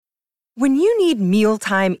When you need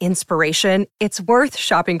mealtime inspiration, it's worth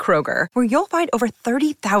shopping Kroger, where you'll find over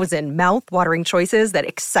 30,000 mouth-watering choices that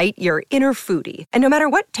excite your inner foodie. And no matter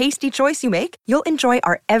what tasty choice you make, you'll enjoy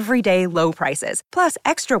our everyday low prices, plus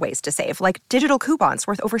extra ways to save, like digital coupons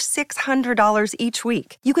worth over $600 each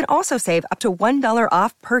week. You can also save up to $1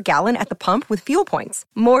 off per gallon at the pump with fuel points.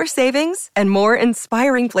 More savings and more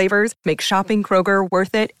inspiring flavors make shopping Kroger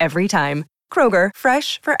worth it every time. Kroger,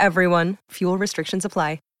 fresh for everyone. Fuel restrictions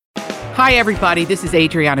apply. Hi, everybody. This is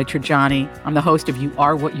Adriana Trajani. I'm the host of You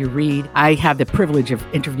Are What You Read. I have the privilege of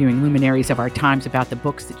interviewing luminaries of our times about the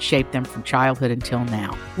books that shaped them from childhood until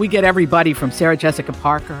now. We get everybody from Sarah Jessica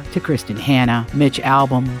Parker to Kristen Hanna, Mitch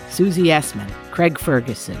Albom, Susie Essman, Craig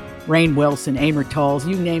Ferguson, Rainn Wilson, Amor Tolls,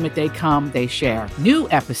 you name it, they come, they share. New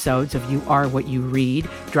episodes of You Are What You Read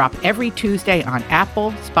drop every Tuesday on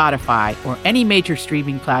Apple, Spotify, or any major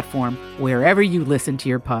streaming platform wherever you listen to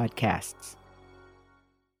your podcasts.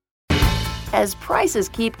 As prices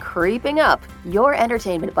keep creeping up, your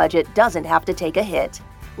entertainment budget doesn't have to take a hit.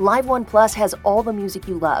 Live One Plus has all the music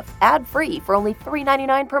you love, ad-free for only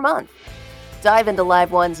 $3.99 per month. Dive into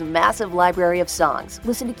Live One's massive library of songs,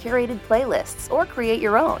 listen to curated playlists, or create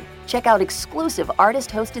your own. Check out exclusive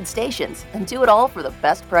artist-hosted stations, and do it all for the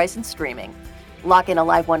best price in streaming. Lock in a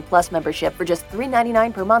Live One Plus membership for just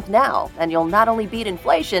 $3.99 per month now, and you'll not only beat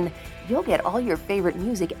inflation, you'll get all your favorite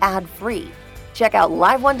music ad-free. Check out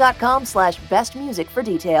liveone.com/bestmusic for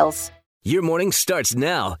details. Your morning starts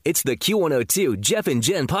now. It's the Q102 Jeff and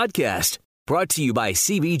Jen podcast, brought to you by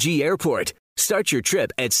CBG Airport. Start your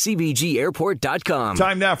trip at CBGAirport.com.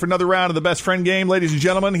 Time now for another round of the Best Friend Game. Ladies and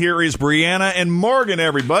gentlemen, here is Brianna and Morgan,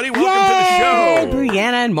 everybody. Welcome to the show.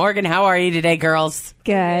 Brianna and Morgan, how are you today, girls?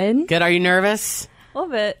 Good. Good. Are you nervous? A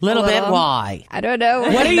little bit. Little bit? Why? I don't know.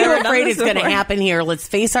 What are you afraid is going to happen here? Let's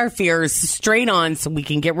face our fears straight on so we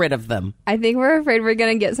can get rid of them. I think we're afraid we're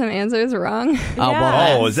going to get some answers wrong.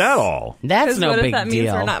 Oh, is that all? That's no big deal. That means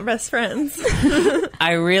we're not best friends.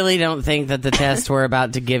 I really don't think that the test we're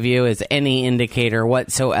about to give you is any indicator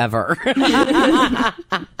whatsoever.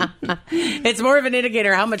 It's more of an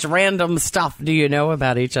indicator how much random stuff do you know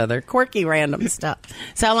about each other. Quirky random stuff.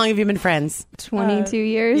 So how long have you been friends? 22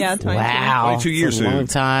 years. Yeah, 22. Wow. 22 years. A long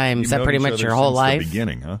time. Is that pretty much your whole life? The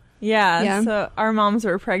beginning, huh? Yeah, so our moms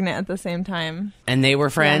were pregnant at the same time. And they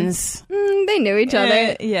were friends? They knew each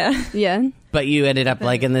other. Yeah. But you ended up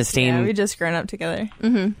like in the same... Yeah, we just grown up together.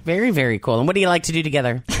 Mm-hmm. Very, very cool. And what do you like to do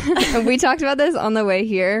together? We talked about this on the way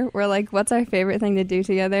here. We're like, what's our favorite thing to do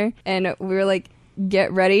together? And we were like,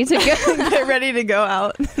 get ready to go. Get ready to go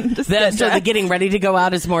out. So the getting ready to go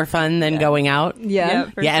out is more fun than going out? Yeah.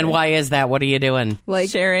 Yeah, and why is that? What are you doing? Like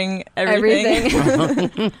sharing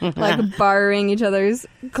everything. Like borrowing each other's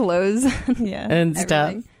clothes. Yeah. And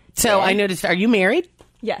stuff. So I noticed, are you married?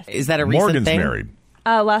 Yes. Is that a recent Morgan's thing? married.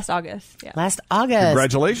 Last August. Yeah. Last August.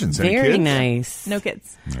 Congratulations. Any Very kids? nice. No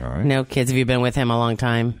kids. All right. No kids. Have you been with him a long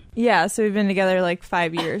time? Yeah, so we've been together like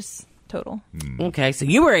 5 years total. Okay, so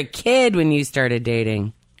you were a kid when you started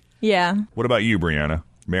dating. Yeah. What about you, Brianna?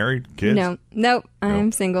 Married? Kids? Nope.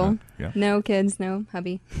 I'm single. Yeah. No kids, no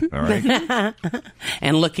hubby. All right.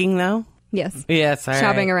 And looking, though? Yes. Yes, all right.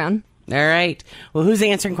 Shopping around. All right. Well, who's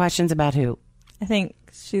answering questions about who? I think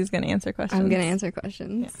she's going to answer questions. I'm going to answer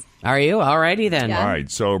questions. Yeah. Are you? All righty then. Yeah. All right.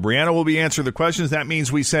 So Brianna will be answering the questions. That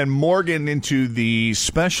means we send Morgan into the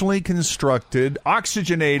specially constructed,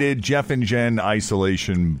 oxygenated Jeff and Jen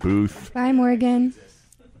isolation booth. Bye, Morgan.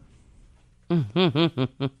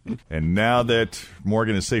 And now that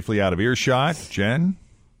Morgan is safely out of earshot, Jen,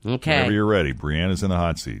 Okay. whenever you're ready, Brianna's in the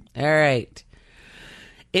hot seat. All right.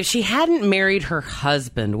 If she hadn't married her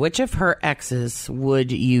husband, which of her exes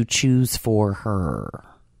would you choose for her?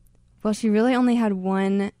 Well, she really only had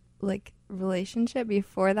one relationship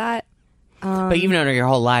before that. But you've known her your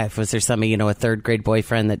whole life. Was there a third grade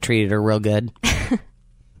boyfriend that treated her real good?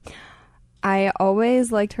 I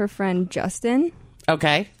always liked her friend Justin.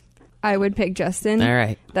 Okay. I would pick Justin. All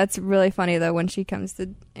right. That's really funny, though, when she comes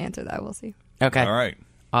to answer that. We'll see. Okay. All right.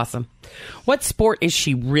 Awesome. What sport is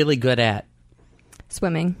she really good at?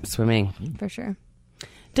 Swimming. Swimming. For sure.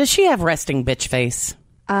 Does she have resting bitch face?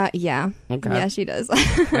 Yeah. Okay. Yeah, she does.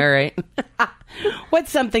 All right. What's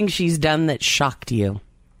something she's done that shocked you?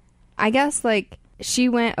 I guess, she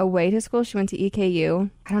went away to school. She went to EKU.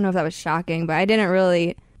 I don't know if that was shocking, but I didn't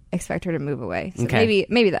really expect her to move away. So Okay.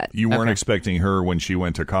 maybe that. You weren't expecting her when she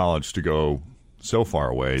went to college to go so far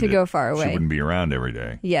away. To that go far away. She wouldn't be around every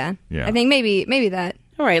day. Yeah. Yeah. I think maybe that.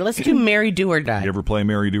 All right. Let's do Marry, Do, or Die. You ever play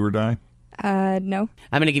Marry, Do, or Die? No.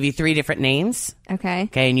 I'm going to give you 3 different names. Okay.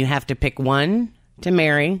 Okay. And you have to pick one to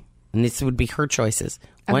marry. And this would be her choices.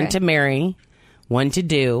 One Okay. to marry, one to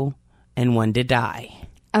do, and one to die.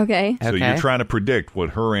 Okay. So you're trying to predict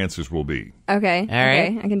what her answers will be. Okay. All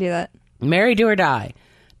right. Okay, I can do that. Marry, do or die.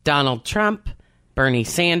 Donald Trump, Bernie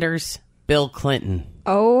Sanders, Bill Clinton.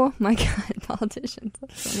 Oh my God, politicians.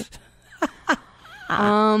 That's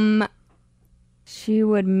funny. She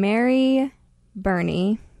would marry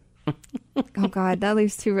Bernie. Oh God, that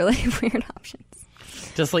leaves two really weird options.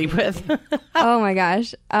 To sleep with. Oh my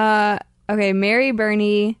gosh. Okay, marry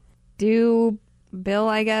Bernie, do Bill,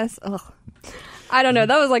 I guess. Ugh. I don't know.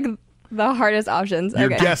 That was like the hardest options.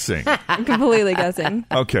 You're Okay. guessing. I'm completely guessing.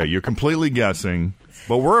 Okay, you're completely guessing.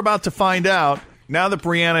 But we're about to find out. Now that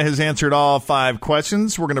Brianna has answered all 5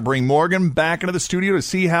 questions, we're going to bring Morgan back into the studio to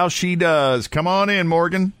see how she does. Come on in,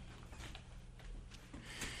 Morgan.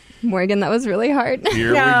 Morgan, that was really hard. Here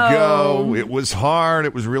we go. It was hard.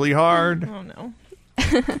 It was really hard. Oh, no.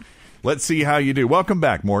 Let's see how you do. Welcome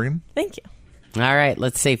back, Morgan. Thank you. All right,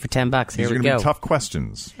 let's say for $10. Here These are we going to go. be tough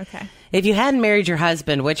questions. Okay. If you hadn't married your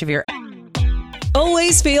husband, which of your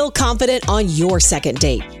Always feel confident on your second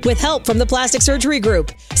date. With help from the Plastic Surgery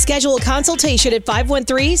Group. Schedule a consultation at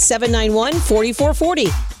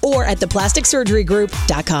 513-791-4440 or at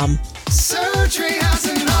theplasticsurgerygroup.com. Surgery has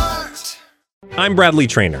an art. I'm Bradley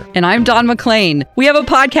Trainer. And I'm Don McClain. We have a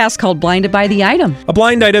podcast called Blinded by the Item. A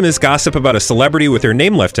blind item is gossip about a celebrity with their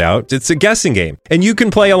name left out. It's a guessing game, and you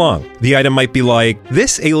can play along. The item might be like,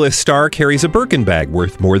 this A-list star carries a Birkin bag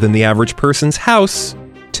worth more than the average person's house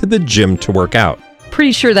to the gym to work out.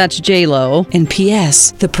 Pretty sure that's J-Lo. And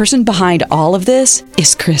P.S. the person behind all of this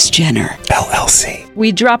is Kris Jenner, LLC.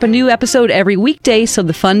 We drop a new episode every weekday so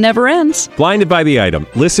the fun never ends. Blinded by the Item.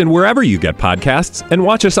 Listen wherever you get podcasts and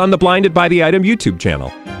watch us on the Blinded by the Item YouTube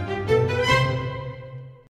channel.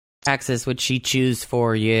 exes would she choose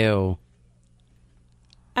for you?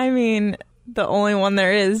 I mean, the only one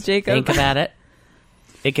there is Jacob. Think about it.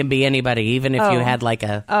 It can be anybody, even if you had like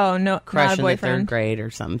a not crush a in the boyfriend. 3rd grade or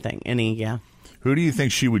something. Who do you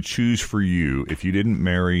think she would choose for you if you didn't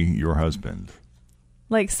marry your husband?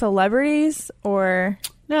 Like celebrities or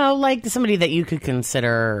No, like somebody that you could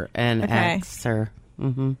consider an Okay. ex or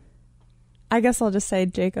I guess I'll just say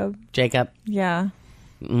Jacob. Jacob. Yeah.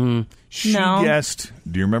 She No. guessed,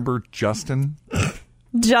 do you remember Justin?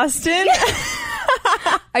 Justin?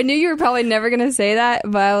 I knew you were probably never going to say that,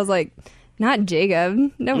 but I was like, not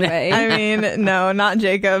Jacob. No way. I mean, no, not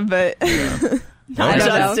Jacob, but I don't know.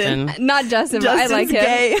 Justin. Not Justin, but I like him.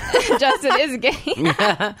 Gay. Justin is gay.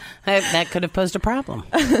 That could have posed a problem.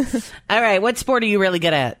 All right, what sport are you really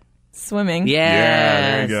good at? Swimming. Yes.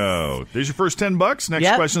 Yeah, there you go. There's your first $10. Next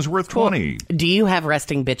Yep. question's worth 20. Do you have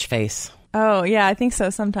resting bitch face? Oh, yeah, I think so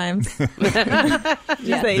sometimes. Yeah.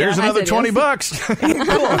 There's I another said yes.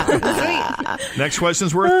 $20. Next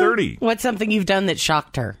question's worth 30. What's something you've done that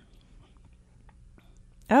shocked her?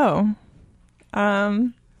 Oh.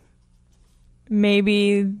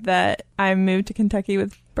 Maybe that I moved to Kentucky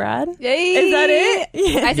with Brad. Yay. Is that it?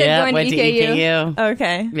 Yeah. I said going went to to EKU. EKU.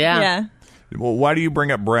 Okay. Yeah. Well, why do you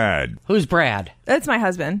bring up Brad? Who's Brad? That's my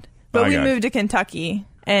husband. But I we got moved to Kentucky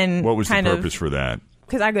and What was the kind purpose for that?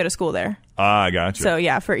 because I go to school there. Ah, I got you. So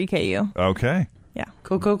yeah, for EKU. Okay. Yeah.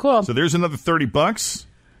 Cool. So there's another $30.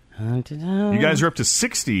 You guys are up to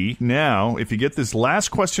 60 now. If you get this last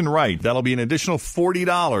question right, that'll be an additional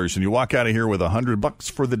 $40, and you walk out of here with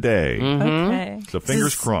 $100 for the day. Okay. So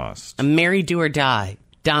fingers crossed. A marry, do or die.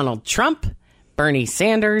 Donald Trump, Bernie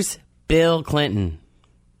Sanders, Bill Clinton.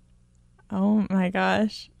 Oh my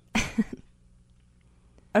gosh.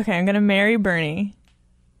 Okay, I'm gonna marry Bernie,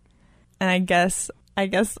 and I guess I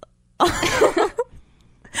guess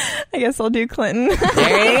I'll do Clinton.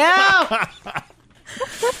 There you go.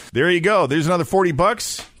 There you go. There's another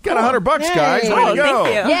 $40. Got $100, guys. Way to go.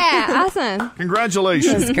 Thank you. Yeah, awesome.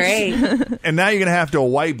 Congratulations. That's great. And now you're going to have to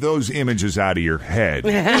wipe those images out of your head.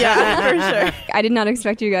 Yeah, for sure. I did not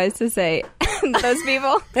expect you guys to say those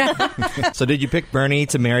people. So did you pick Bernie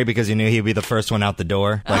to marry because you knew he'd be the first one out the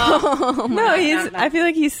door? Like, No, I feel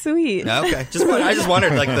like he's sweet. okay. I just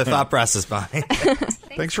wondered, like, the thought process behind it.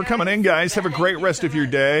 Thanks for coming in, guys. Have a great rest of your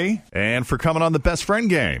day. And for coming on the Best Friend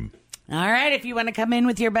Game. All right, if you want to come in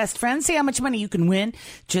with your best friend, see how much money you can win,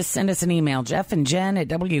 just send us an email, Jeff and Jen at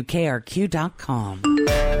WKRQ.com.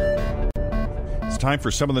 It's time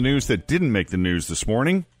for some of the news that didn't make the news this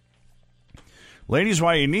morning. Ladies,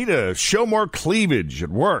 why you need to show more cleavage at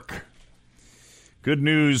work. Good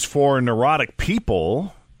news for neurotic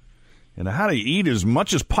people. And how to eat as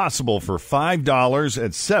much as possible for $5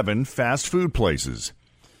 at 7 fast food places.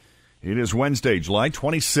 It is Wednesday, July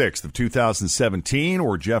 26th of 2017.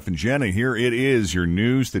 We're Jeff and Jen, and here it is, your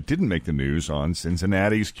news that didn't make the news on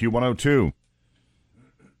Cincinnati's Q102.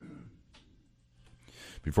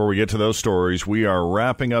 Before we get to those stories, we are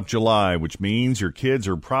wrapping up July, which means your kids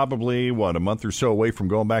are probably, a month or so away from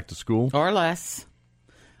going back to school? Or less.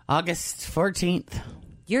 August 14th.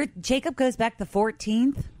 Your Jacob goes back the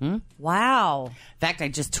 14th? Wow. In fact, I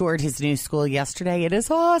just toured his new school yesterday. It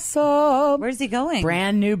is awesome. Where's he going?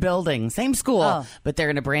 Brand new building. Same school, but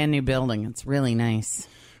they're in a brand new building. It's really nice.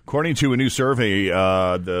 According to a new survey,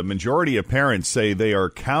 the majority of parents say they are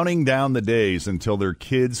counting down the days until their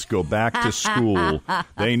kids go back to school.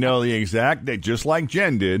 They know the exact date, just like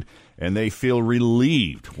Jen did, and they feel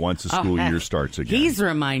relieved once the school year starts again. He's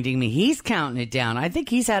reminding me. He's counting it down. I think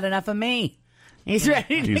he's had enough of me. He's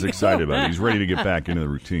ready. He's excited about it. He's ready to get back into the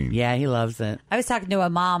routine. Yeah, he loves it. I was talking to a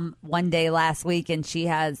mom one day last week, and she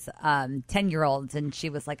has 10-year-olds, and she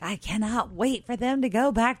was like, I cannot wait for them to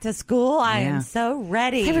go back to school. I am so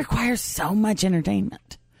ready. They require so much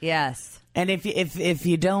entertainment. Yes. And if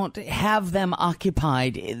you don't have them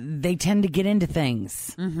occupied, they tend to get into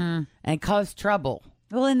things and cause trouble.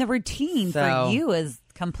 Well, and the routine for you is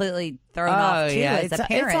completely thrown off, too, as a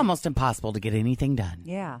parent. It's almost impossible to get anything done.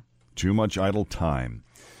 Yeah. Too much idle time.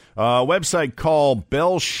 A website called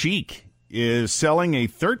Bell Chic is selling a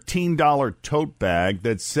 $13 tote bag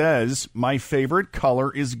that says, "My favorite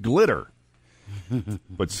color is glitter."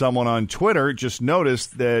 But someone on Twitter just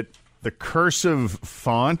noticed that the cursive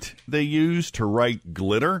font they use to write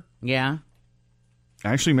glitter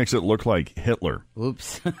actually makes it look like Hitler.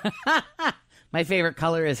 Oops. My favorite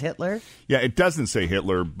color is Hitler? Yeah, it doesn't say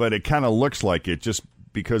Hitler, but it kind of looks like it just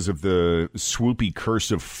because of the swoopy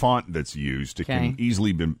cursive font that's used. It can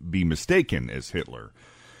easily be mistaken as Hitler.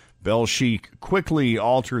 Bell Chic quickly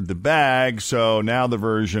altered the bag, so now the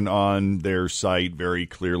version on their site very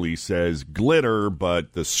clearly says glitter,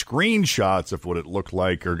 but the screenshots of what it looked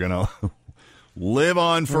like are going to live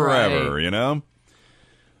on forever, you know?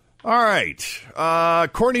 All right.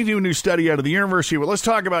 According to a new study out of the University, let's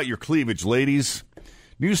talk about your cleavage, ladies.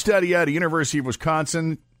 New study out of University of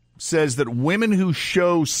Wisconsin says that women who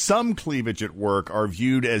show some cleavage at work are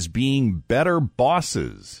viewed as being better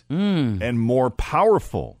bosses and more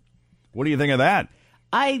powerful. What do you think of that?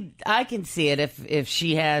 I can see it if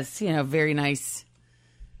she has, very nice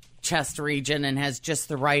chest region and has just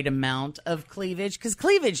the right amount of cleavage. Because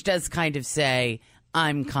cleavage does kind of say,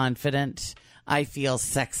 I'm confident, I feel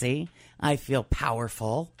sexy, I feel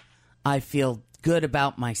powerful, I feel good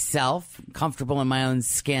about myself, comfortable in my own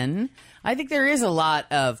skin. I think there is a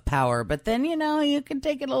lot of power, but then, you can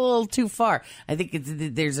take it a little too far. I think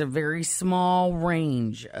there's a very small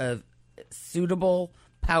range of suitable,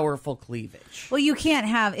 powerful cleavage. Well, you can't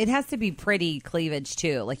have, it has to be pretty cleavage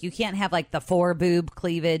too. Like you can't have like the 4-boob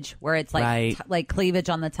cleavage where it's like like cleavage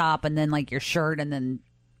on the top and then like your shirt and then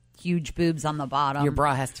huge boobs on the bottom. Your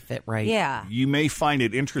bra has to fit right. Yeah. You may find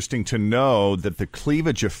it interesting to know that the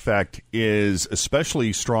cleavage effect is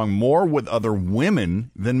especially strong more with other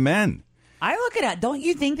women than men. I look at it. Don't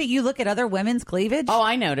you think that you look at other women's cleavage? Oh,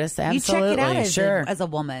 I notice. Absolutely. You check it out as a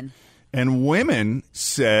woman. And women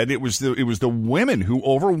said it was the women who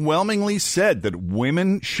overwhelmingly said that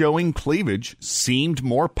women showing cleavage seemed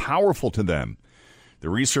more powerful to them. The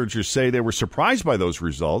researchers say they were surprised by those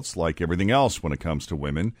results. Like everything else when it comes to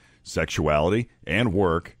women, sexuality, and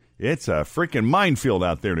work, it's a freaking minefield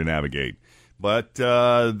out there to navigate. But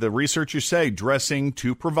the researchers say dressing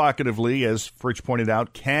too provocatively, as Fritch pointed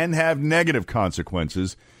out, can have negative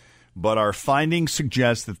consequences. But our findings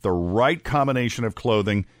suggest that the right combination of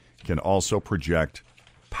clothing can also project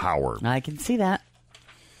power. I can see that.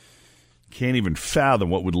 Can't even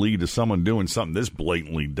fathom what would lead to someone doing something this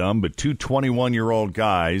blatantly dumb, but two 21-year-old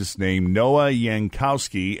guys named Noah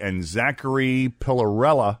Yankowski and Zachary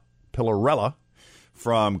Pillarella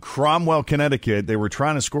from Cromwell, Connecticut, they were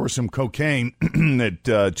trying to score some cocaine at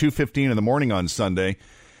 2:15 in the morning on Sunday,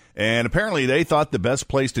 and apparently they thought the best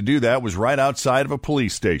place to do that was right outside of a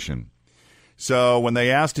police station. So when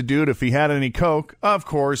they asked a dude if he had any coke, of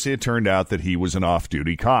course, it turned out that he was an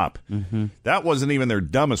off-duty cop. That wasn't even their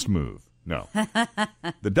dumbest move. No.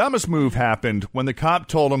 The dumbest move happened when the cop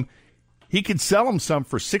told him he could sell them some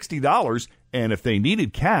for $60, and if they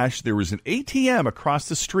needed cash, there was an ATM across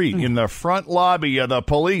the street in the front lobby of the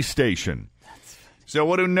police station. So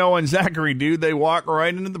what do Noah and Zachary do? They walk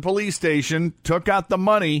right into the police station, took out the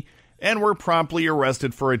money, and were promptly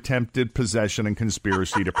arrested for attempted possession and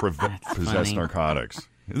conspiracy to possess narcotics.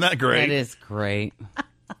 Isn't that great? That is great.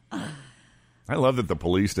 I love that the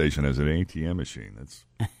police station has an ATM machine. That's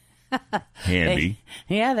handy.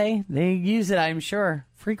 They use it, I'm sure,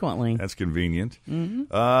 frequently. That's convenient.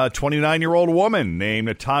 29-year-old woman named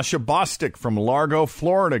Natasha Bostic from Largo,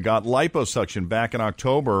 Florida, got liposuction back in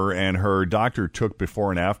October, and her doctor took before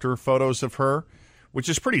and after photos of her, which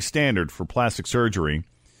is pretty standard for plastic surgery.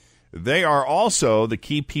 They are also the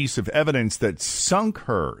key piece of evidence that sunk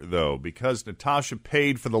her, though, because Natasha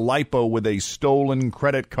paid for the lipo with a stolen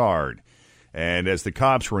credit card. And as the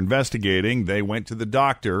cops were investigating, they went to the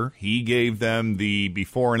doctor. He gave them the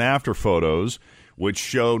before and after photos, which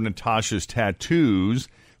showed Natasha's tattoos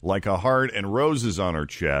like a heart and roses on her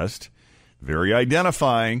chest. Very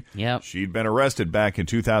identifying. Yep. She'd been arrested back in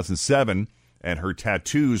 2007, and her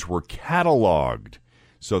tattoos were cataloged.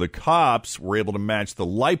 So the cops were able to match the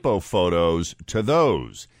lipo photos to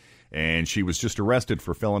those. And she was just arrested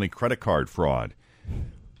for felony credit card fraud.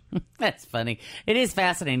 That's funny. It is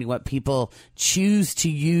fascinating what people choose to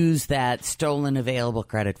use that stolen available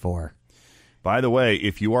credit for. By the way,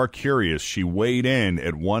 if you are curious, she weighed in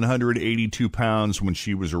at 182 pounds when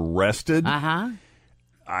she was arrested. Uh-huh.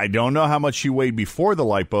 I don't know how much she weighed before the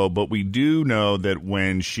lipo, but we do know that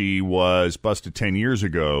when she was busted 10 years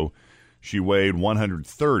ago, she weighed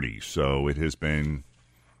 130, so it has been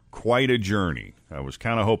quite a journey. I was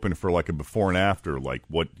kind of hoping for like a before and after, like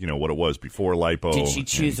what it was before lipo. Did she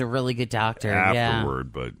choose a really good doctor?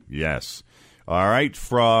 Afterward, but yes. All right,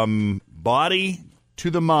 from body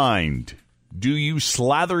to the mind. Do you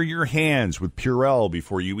slather your hands with Purell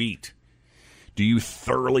before you eat? Do you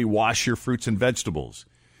thoroughly wash your fruits and vegetables?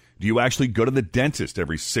 Do you actually go to the dentist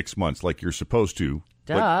every 6 months like you're supposed to,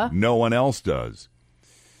 but no one else does?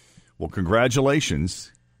 Well,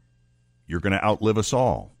 congratulations. You're going to outlive us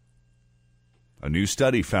all. A new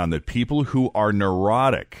study found that people who are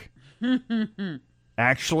neurotic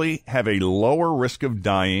actually have a lower risk of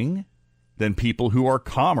dying than people who are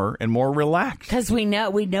calmer and more relaxed. Because we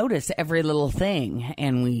notice every little thing,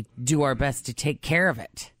 and we do our best to take care of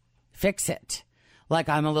it, fix it. Like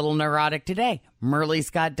I'm a little neurotic today. Merle's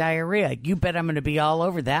got diarrhea. You bet I'm going to be all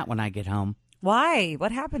over that when I get home. Why?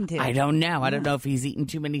 What happened to him? I don't know. I don't know if he's eaten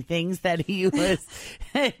too many things that he was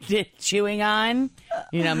chewing on.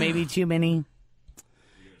 Maybe too many.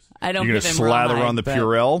 I don't. You're going to slather on the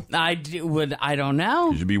Purell? I don't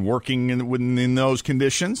know. You should be working in those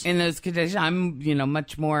conditions. In those conditions, I'm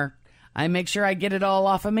much more. I make sure I get it all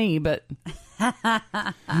off of me, but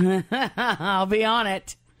I'll be on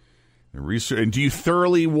it. And do you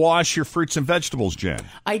thoroughly wash your fruits and vegetables, Jen?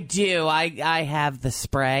 I do. I have the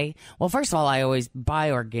spray. Well, first of all, I always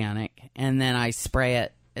buy organic, and then I spray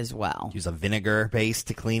it as well. Use a vinegar base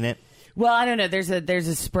to clean it. Well, I don't know. There's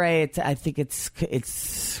a spray. I think it's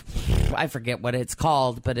I forget what it's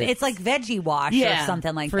called, but it's like veggie wash or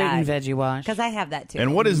something like fruit that. And veggie wash. Because I have that too.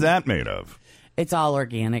 And what is that made of? It's all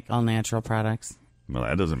organic, all natural products. Well,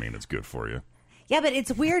 that doesn't mean it's good for you. Yeah, but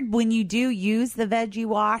it's weird when you do use the veggie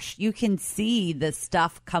wash, you can see the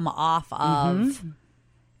stuff come off of.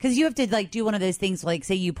 Because you have to do one of those things, like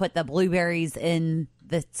say you put the blueberries in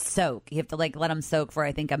the soak. You have to let them soak for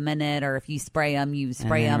I think a minute, or if you spray them, you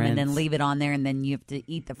spray them and then leave it on there, and then you have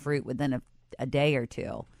to eat the fruit within a day or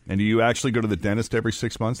two. And do you actually go to the dentist every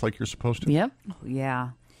 6 months like you're supposed to? Yep. Oh, yeah.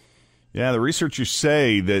 Yeah, the researchers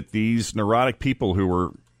say that these neurotic people who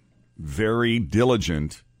are very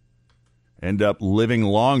diligent end up living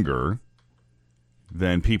longer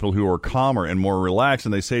than people who are calmer and more relaxed.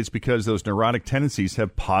 And they say it's because those neurotic tendencies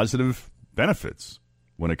have positive benefits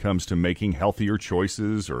when it comes to making healthier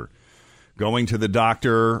choices or going to the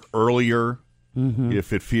doctor earlier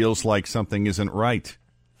if it feels like something isn't right.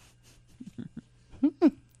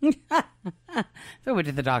 If I went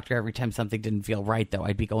to the doctor every time something didn't feel right, though,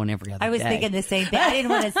 I'd be going every other day. I was thinking the same thing. I didn't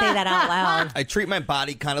want to say that out loud. I treat my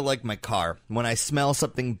body kind of like my car. When I smell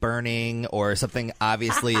something burning or something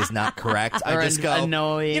obviously is not correct, I just go,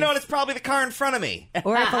 annoyed. you know what, it's probably the car in front of me.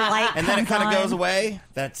 Or if a light and then it kind of on. goes away.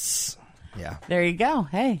 That's... yeah. There you go.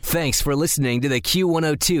 Hey. Thanks for listening to the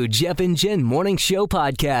Q102 Jeff and Jen Morning Show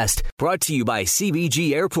podcast, brought to you by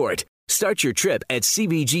CBG Airport. Start your trip at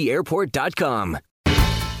CBGAirport.com.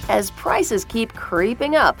 As prices keep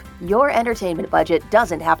creeping up, your entertainment budget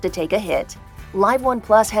doesn't have to take a hit. Live One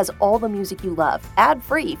Plus has all the music you love,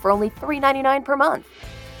 ad-free for only $3.99 per month.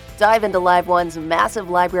 Dive into Live One's massive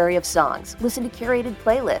library of songs, listen to curated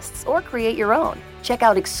playlists, or create your own. Check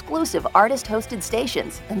out exclusive artist-hosted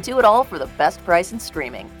stations and do it all for the best price in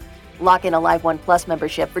streaming. Lock in a Live One Plus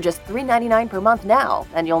membership for just $3.99 per month now,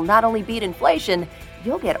 and you'll not only beat inflation,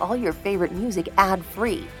 you'll get all your favorite music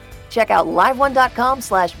ad-free. Check out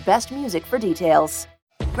liveone.com/bestmusic for details.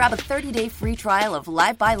 Grab a 30-day free trial of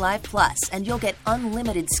Live by Live Plus, and you'll get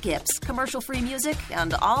unlimited skips, commercial-free music,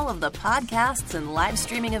 and all of the podcasts and live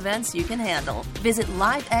streaming events you can handle. Visit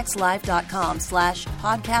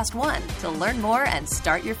livexlive.com/podcast1 to learn more and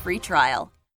start your free trial.